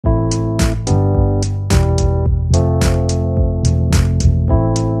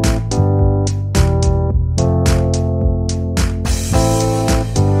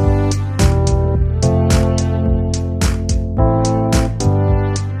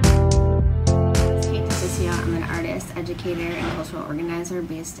educator and cultural organizer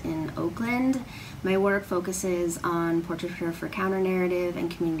based in Oakland. My work focuses on portraiture for counter-narrative and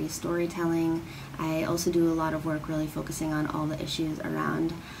community storytelling. I also do a lot of work really focusing on all the issues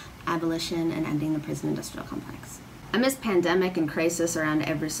around abolition and ending the prison industrial complex. Amidst pandemic and crisis around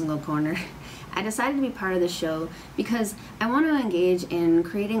every single corner, I decided to be part of the show because I want to engage in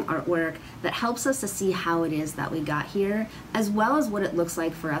creating artwork that helps us to see how it is that we got here, as well as what it looks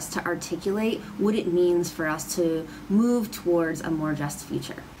like for us to articulate what it means for us to move towards a more just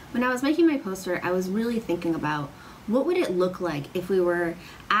future. When I was making my poster, I was really thinking about what would it look like if we were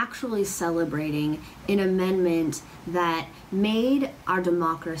actually celebrating an amendment that made our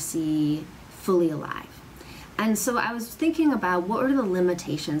democracy fully alive. And so I was thinking about what are the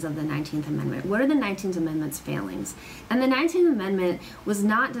limitations of the 19th Amendment? What are the 19th Amendment's failings? And the 19th Amendment was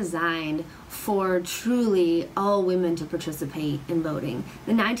not designed for truly all women to participate in voting.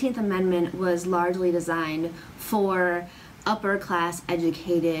 The 19th Amendment was largely designed for upper class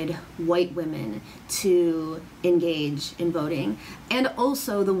educated white women to engage in voting. And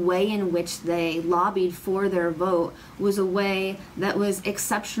also the way in which they lobbied for their vote was a way that was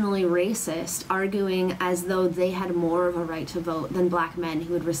exceptionally racist, arguing as though they had more of a right to vote than black men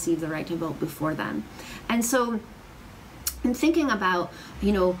who had received the right to vote before them. And so I'm thinking about,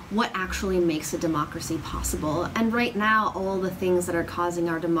 what actually makes a democracy possible. And right now, all the things that are causing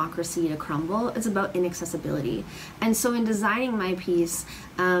our democracy to crumble, it's about inaccessibility. And so in designing my piece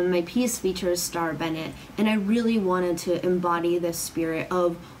features Star Bennett, and I really wanted to embody the spirit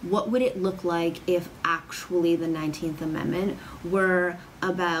of what would it look like if actually the 19th Amendment were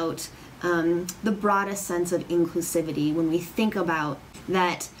about the broadest sense of inclusivity, when we think about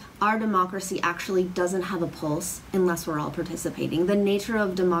that our democracy actually doesn't have a pulse unless we're all participating. The nature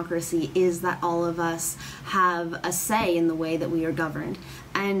of democracy is that all of us have a say in the way that we are governed.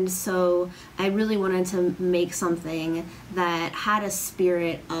 And so I really wanted to make something that had a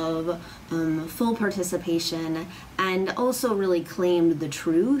spirit of full participation, and also really claimed the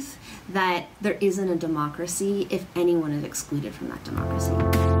truth that there isn't a democracy if anyone is excluded from that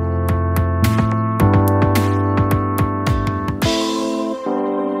democracy.